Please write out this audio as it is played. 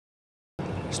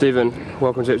Stephen,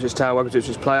 welcome to Ipswich Town, welcome to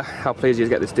Ipswich Player. How pleased are you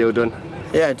to get this deal done?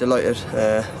 Yeah, delighted.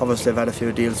 Obviously I've had a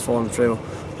few deals falling through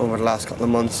over the last couple of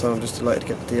months, so I'm just delighted to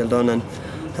get the deal done, and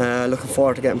looking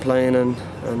forward to getting playing and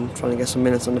trying to get some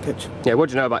minutes on the pitch. Yeah, what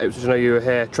do you know about Ipswich? I know you were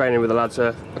here training with the lads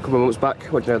a couple of months back.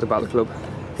 What do you know about the club?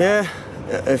 Yeah,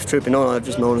 if truth be known, I've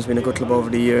just known it's been a good club over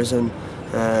the years, and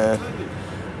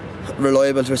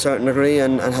reliable to a certain degree,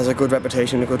 and has a good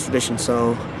reputation, a good tradition,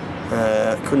 so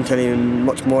couldn't tell you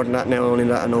much more than that now, only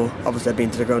that I know obviously I've been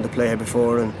to the ground to play here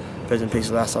before and bits and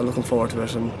pieces of that, so I'm looking forward to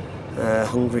it and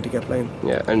hungry to get playing.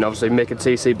 Yeah, and obviously Mick and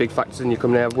TC, big factors in you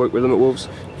coming here, work with them at Wolves.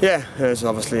 Yeah, so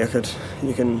obviously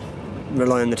you can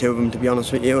rely on the two of them, to be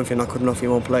honest with you. If you're not good enough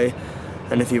you won't play,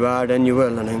 and if you are then you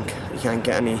will. I think you can't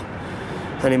get any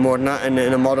more than that in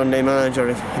a modern day manager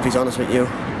if he's honest with you,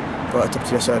 but it's up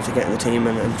to yourself to get in the team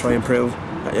and try and prove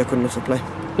that you're good enough to play.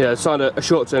 Yeah, signed a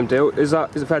short-term deal. Is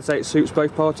it fair to say it suits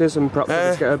both parties and perhaps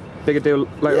let's get a bigger deal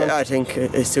later on? Yeah, I think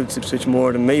it suits Ipswich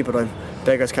more than me, but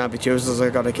beggars can't be choosers.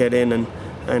 I've got to get in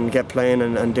and get playing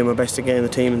and do my best to get in the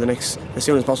team in the next, as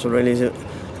soon as possible really.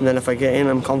 And then if I get in,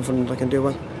 I'm confident I can do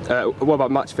well. What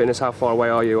about match fitness? How far away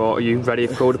are you, or are you ready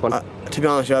if called upon? To be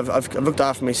honest, I've looked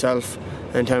after myself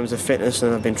in terms of fitness,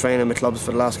 and I've been training with clubs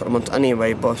for the last couple of months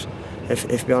anyway, but if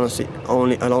to be honest,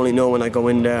 I'll only know when I go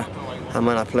in there. And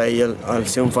when I play, I'll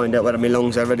soon find out whether my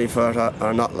lungs are ready for it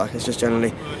or not. Like, it's just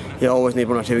generally, you always need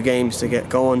 1 or 2 games to get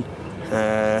going.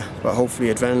 But hopefully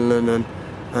adrenaline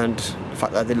and the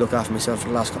fact that I did look after myself for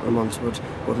the last couple of months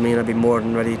would mean I'd be more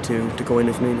than ready to go in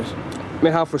if needed. I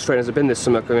mean, how frustrating has it been this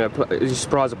summer? I mean, are you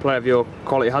surprised a player of your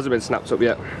quality hasn't been snapped up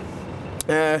yet?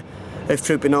 If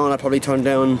truth be known, I probably turned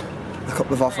down a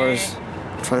couple of offers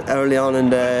early on in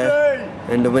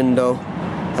the window.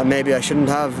 And maybe I shouldn't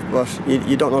have, but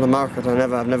you don't know the market.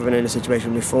 I've never been in a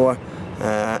situation before,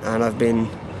 and I've been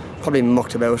probably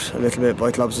mucked about a little bit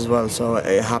by clubs as well. So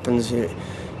it happens.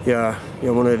 You're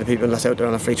one of the people that's out there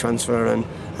on a free transfer, and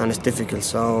it's difficult.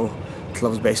 So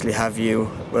clubs basically have you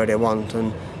where they want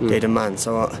and they demand.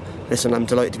 So listen, I'm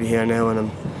delighted to be here now, and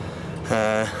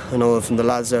I know from the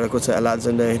lads, they're a good set of lads,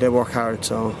 and they work hard.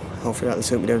 So hopefully that'll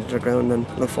suit me down to the ground, and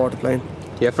look forward to playing.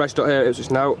 Yeah, fresh dot here at Ipswich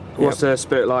now. What's the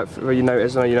spirit like for you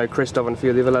notice? I know you know Christoph and a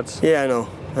few of the other lads. Yeah, I know.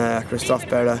 Christoph,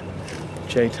 Berta,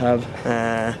 Jay Tab.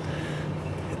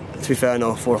 To be fair, I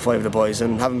know 4 or 5 of the boys,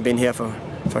 and having been here for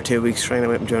 2 weeks training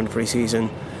with them during the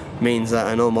pre-season means that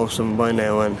I know most of them by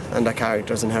now and their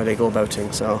characters and how they go about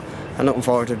things. So I'm looking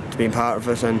forward to being part of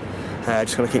it, and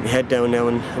just going to keep my head down now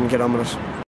and get on with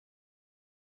it.